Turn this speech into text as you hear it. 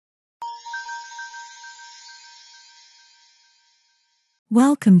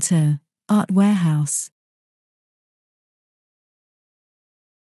Welcome to Art Warehouse.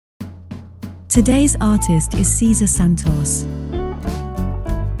 Today's artist is Cesar Santos.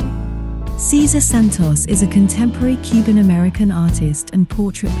 Cesar Santos is a contemporary Cuban-American artist and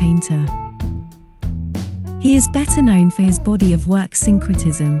portrait painter. He is better known for his body of work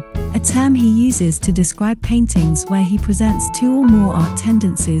Syncretism, a term he uses to describe paintings where he presents two or more art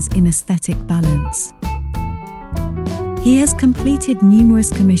tendencies in aesthetic balance. He has completed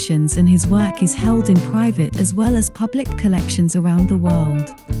numerous commissions and his work is held in private as well as public collections around the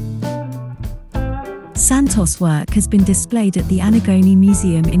world. Santos' work has been displayed at the Annigoni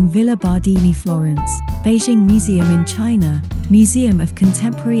Museum in Villa Bardini, Florence, Beijing Museum in China, Museum of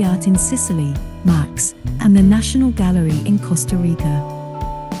Contemporary Art in Sicily, MAX, and the National Gallery in Costa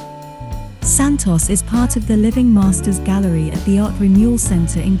Rica. Santos is part of the Living Masters Gallery at the Art Renewal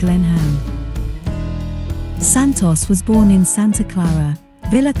Center in Glenham. Santos was born in Santa Clara,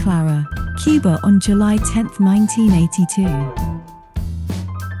 Villa Clara, Cuba on July 10, 1982.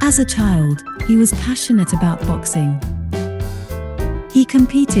 As a child, he was passionate about boxing. He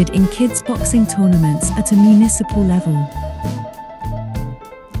competed in kids' boxing tournaments at a municipal level.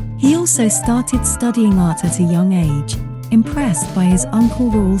 He also started studying art at a young age, impressed by his uncle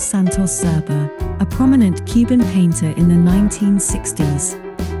Raul Santos Zerpa, a prominent Cuban painter in the 1960s.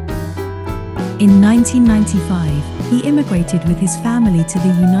 In 1995, he immigrated with his family to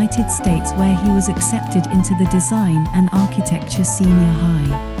the United States where he was accepted into the Design and Architecture Senior High.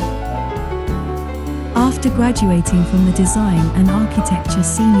 After graduating from the Design and Architecture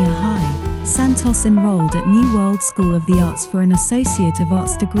Senior High, Santos enrolled at New World School of the Arts for an Associate of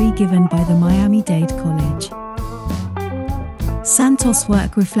Arts degree given by the Miami Dade College. Santos'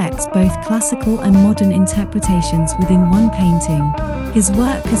 work reflects both classical and modern interpretations within one painting. His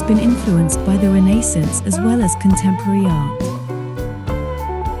work has been influenced by the Renaissance as well as contemporary art.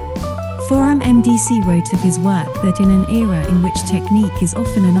 Forum MDC wrote of his work that in an era in which technique is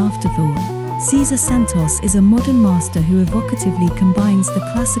often an afterthought, Cesar Santos is a modern master who evocatively combines the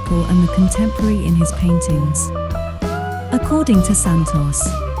classical and the contemporary in his paintings. According to Santos,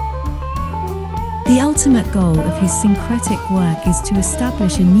 the ultimate goal of his syncretic work is to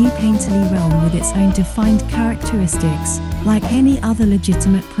establish a new painterly realm with its own defined characteristics, like any other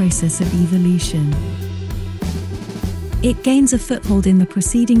legitimate process of evolution. It gains a foothold in the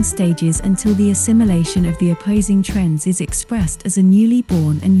preceding stages until the assimilation of the opposing trends is expressed as a newly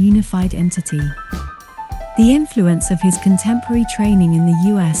born and unified entity. The influence of his contemporary training in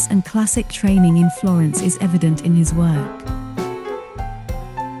the US and classic training in Florence is evident in his work,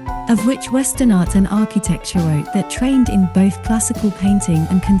 of which Western Art and Architecture wrote that trained in both classical painting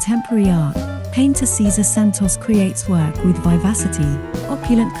and contemporary art, painter Cesar Santos creates work with vivacity,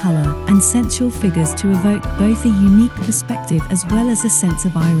 opulent color, and sensual figures to evoke both a unique perspective as well as a sense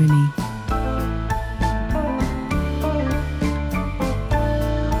of irony.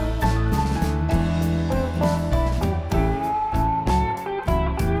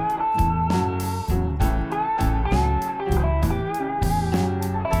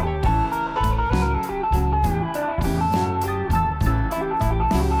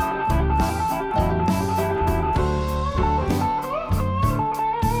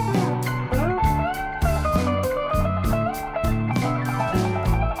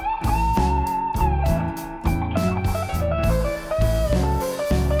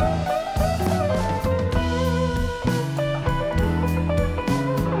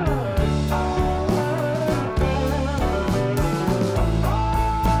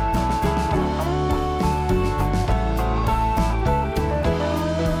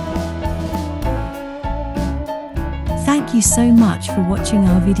 Thank you so much for watching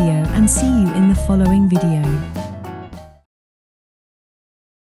our video and see you in the following video.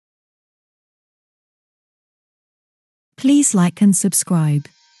 Please like and subscribe.